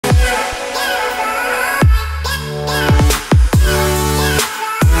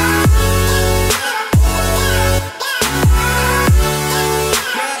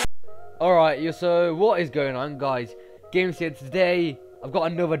So what is going on, guys? Games here today. I've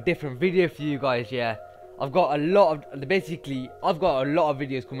got another different video for you guys. Yeah, I've got a lot of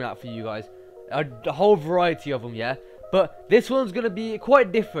videos coming out for you guys, a whole variety of them. Yeah, but this one's gonna be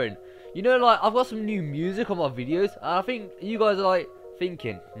quite different. You know, like, I've got some new music on my videos, and I think you guys are like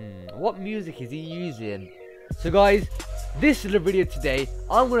thinking, what music is he using? So guys, this is the video today.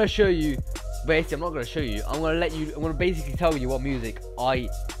 I'm gonna show you. Basically, I'm not going to show you, I'm going to basically tell you what music I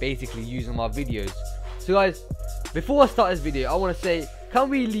basically use in my videos. So guys, before I start this video, I want to say,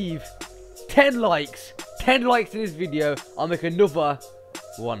 can we leave 10 likes in this video? I'll make another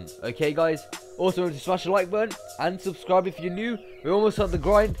one, okay guys? Also, remember to smash the like button and subscribe if you're new. We're almost on the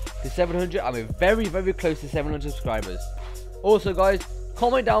grind to 700, and we're very, very close to 700 subscribers. Also guys,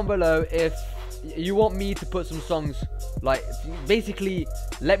 comment down below if you want me to put some songs, like, basically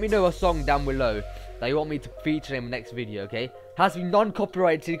let me know a song down below that you want me to feature in the next video, okay? Has to be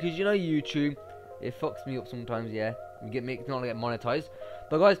non-copyrighted, because you know YouTube, it fucks me up sometimes. Yeah, it's not get monetized.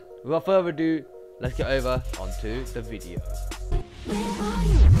 But guys, without further ado, let's get over onto the video.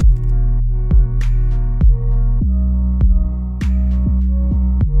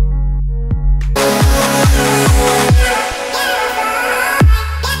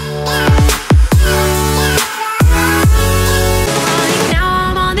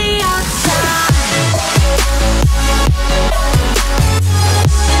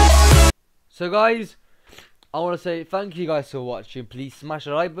 So guys, I want to say thank you guys for watching. Please smash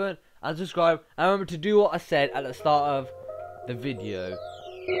the like button and subscribe, and remember to do what I said at the start of the video.